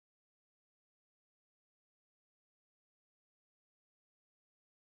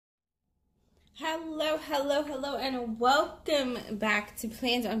Hello, hello, hello, and welcome back to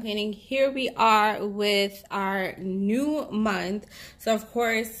Plans on Planning. Here we are with our new month. So, of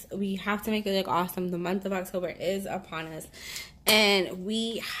course, we have to make it look awesome. The month of October is upon us, and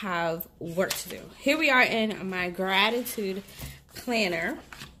we have work to do. Here we are in my gratitude planner,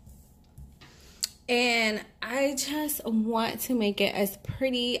 and I just want to make it as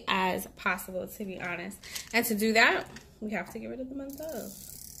pretty as possible, to be honest. And to do that, we have to get rid of the month of.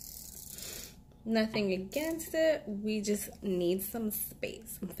 Nothing against it. We just need some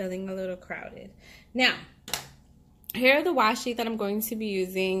space. I'm feeling a little crowded. Now, here are the washi that I'm going to be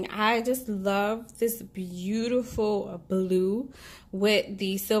using. I just love this beautiful blue with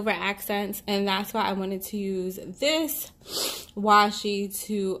the silver accents, and that's why I wanted to use this washi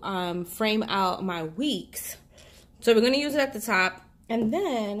to frame out my weeks. So we're going to use it at the top, and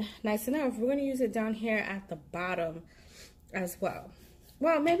then, nice enough, we're going to use it down here at the bottom as well.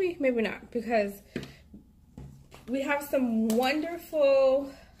 Well, maybe not, because we have some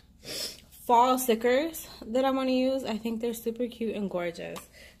wonderful fall stickers that I want to use. I think they're super cute and gorgeous.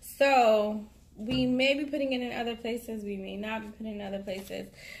 So we may be putting it in other places. We may not be putting it in other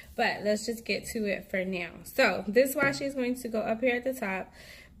places. But let's just get to it for now. So this washi is going to go up here at the top,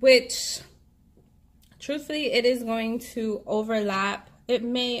 which truthfully it is going to overlap. It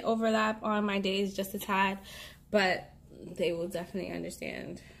may overlap on my days just a tad, but they will definitely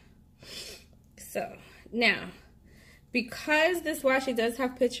understand. So now, because this washi does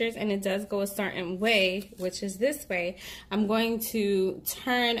have pictures and it does go a certain way, which is this way, I'm going to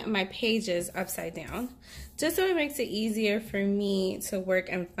turn my pages upside down just so it makes it easier for me to work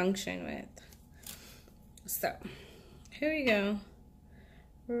and function with. So here we go,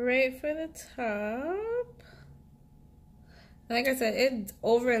 right for the top. Like I said, it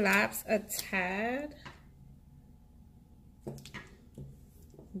overlaps a tad,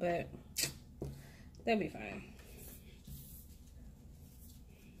 but they'll be fine.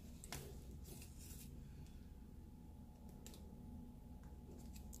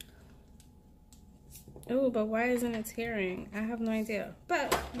 Oh, but why isn't it tearing? I have no idea.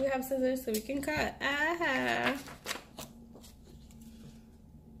 But we have scissors so we can cut.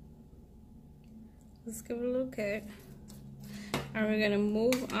 Let's give it a little cut. And we're gonna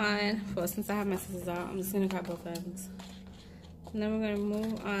move on. Well, since I have my scissors out, I'm just gonna cut both ends. And then we're going to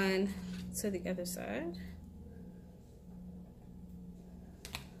move on to the other side.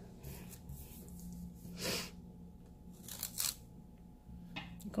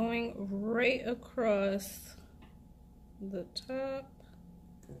 Going right across the top.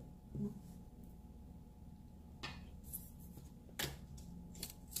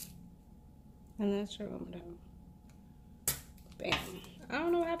 And that's your one down. Bam. I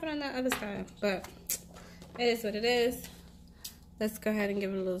don't know what happened on that other side, but it is what it is. Let's go ahead and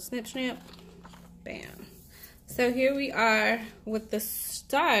give it a little snip snip. Bam. So here we are with the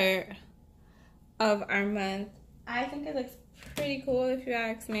start of our month. I think it looks pretty cool if you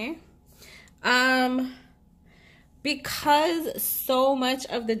ask me. Because so much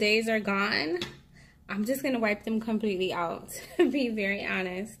of the days are gone, I'm just going to wipe them completely out, to be very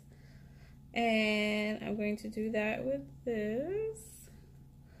honest. And I'm going to do that with this.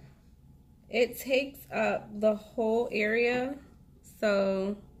 It takes up the whole area.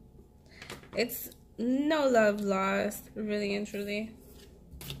 So it's no love lost, really and truly.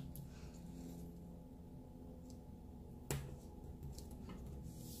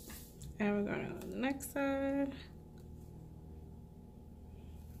 And we're going on the next side.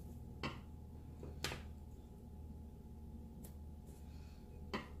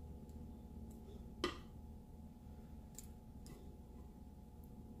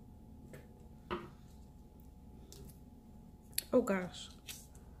 Oh gosh,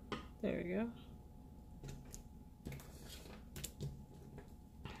 there we go.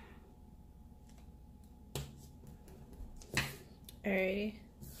 Alrighty,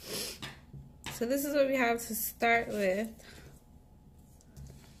 so this is what we have to start with.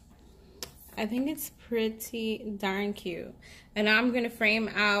 I think it's pretty darn cute. And now I'm gonna frame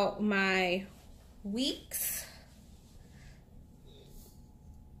out my weeks.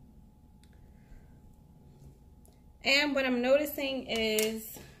 And what I'm noticing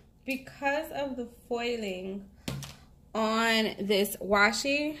is, because of the foiling on this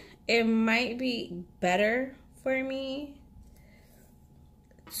washi, it might be better for me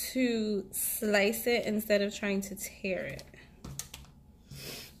to slice it instead of trying to tear it.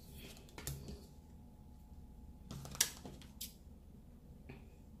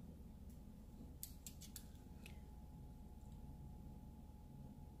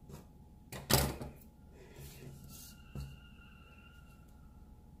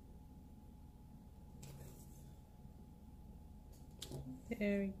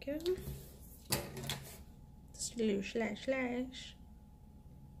 There we go. Just a little slash slash.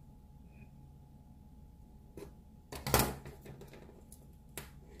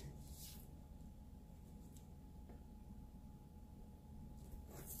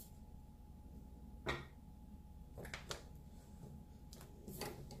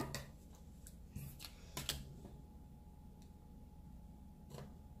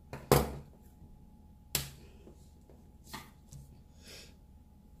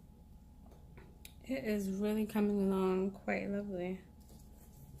 It is really coming along quite lovely.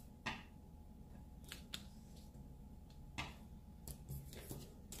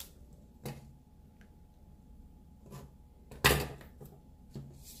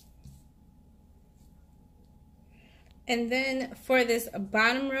 And then for this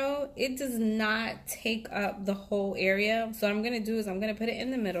bottom row, it does not take up the whole area. So what I'm going to do is I'm going to put it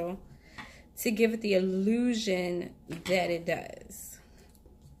in the middle to give it the illusion that it does.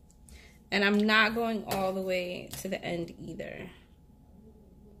 And I'm not going all the way to the end either.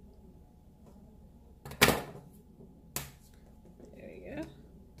 There we go.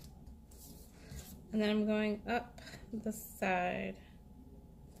 And then I'm going up the side.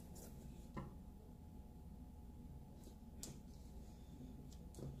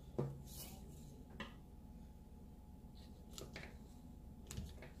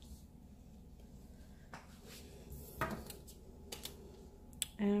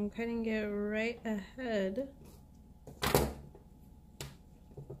 And I'm cutting it right ahead. There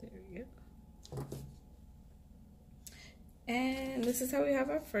we go. And this is how we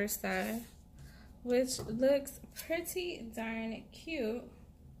have our first side, which looks pretty darn cute.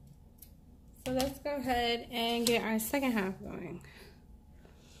 So let's go ahead and get our second half going.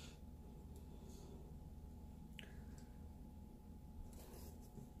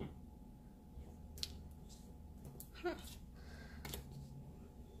 Huh.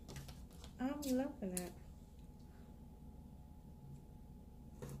 I'm loving it.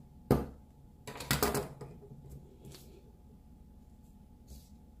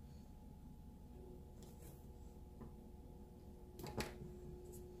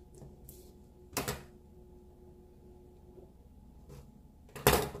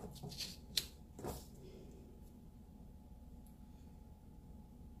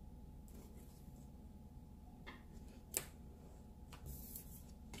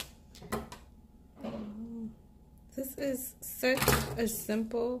 This is such a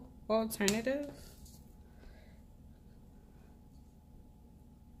simple alternative.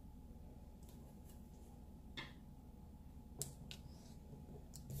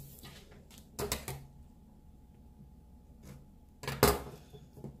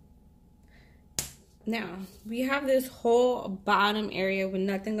 Now, we have this whole bottom area with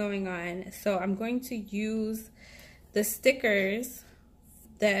nothing going on. So I'm going to use the stickers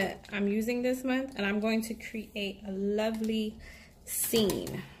that I'm using this month, and I'm going to create a lovely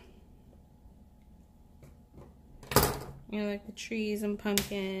scene. You know, like the trees and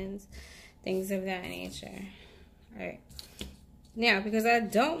pumpkins, things of that nature. All right. Now, because I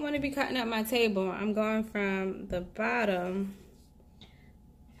don't want to be cutting up my table, I'm going from the bottom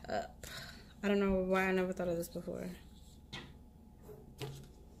up. I don't know why I never thought of this before.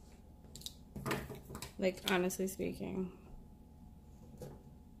 Like, honestly speaking.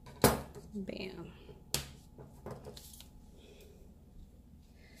 Bam.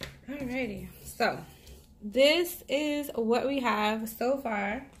 Alrighty, so this is what we have so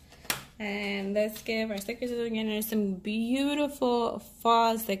far, and let's give our stickers a beginner some beautiful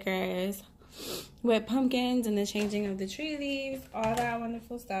fall stickers with pumpkins and the changing of the tree leaves, all that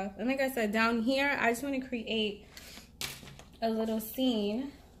wonderful stuff. And like I said, down here I just want to create a little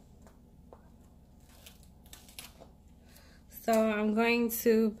scene. So I'm going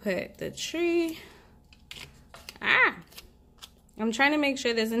to put the tree. I'm trying to make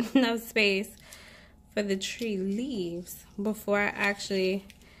sure there's enough space for the tree leaves before I actually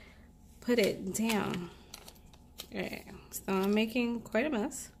put it down. Alright, so I'm making quite a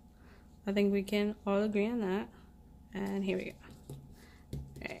mess. I think we can all agree on that. And here we go.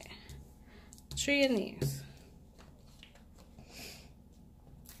 Alright, tree and leaves.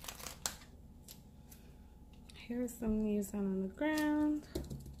 Here's some leaves on the ground.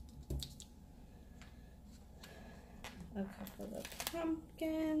 A couple of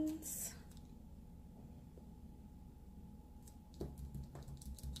pumpkins.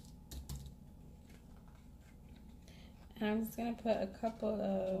 And I'm just gonna put a couple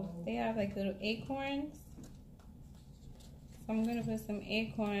of, they have like little acorns. So I'm gonna put some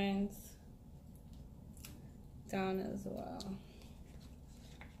acorns down as well.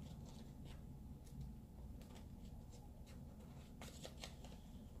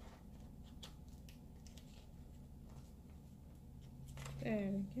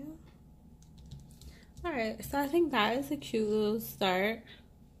 we go. Alright, so I think that is a cute little start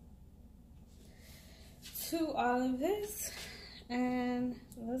to all of this. And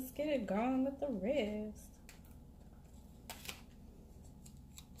let's get it going with the rest.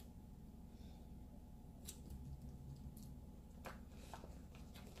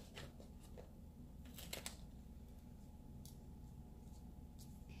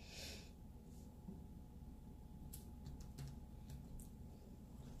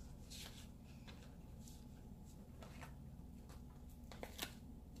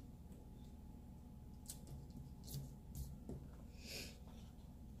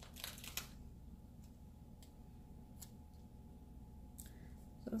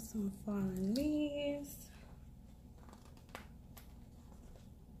 So some fallen leaves.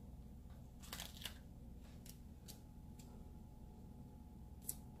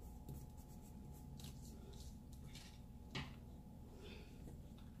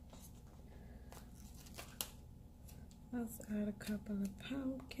 Let's add a couple of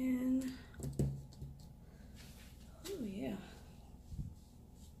pumpkin. Oh yeah.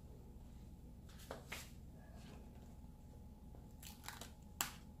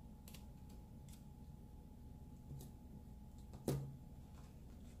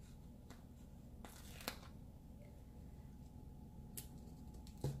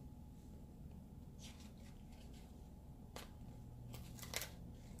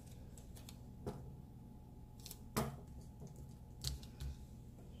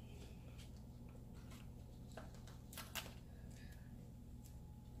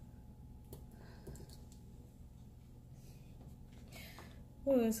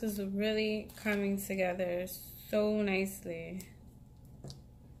 Oh, this is really coming together so nicely.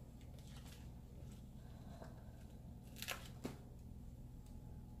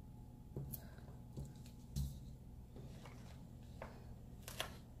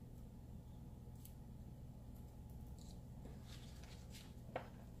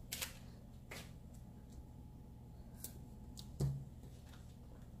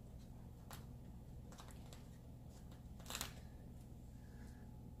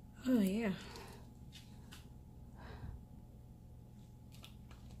 Oh yeah.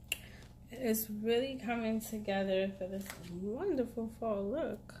 It's really coming together for this wonderful fall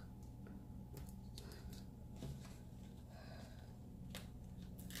look.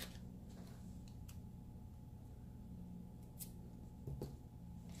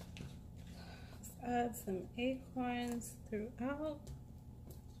 Let's add some acorns throughout.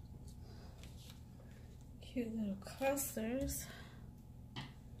 Cute little clusters.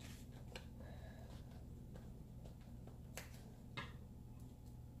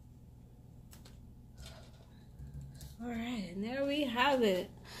 All right, and there we have it.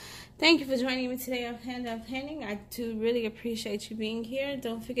 Thank you for joining me today on Planned On Planning. I do really appreciate you being here.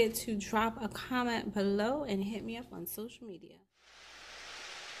 Don't forget to drop a comment below and hit me up on social media.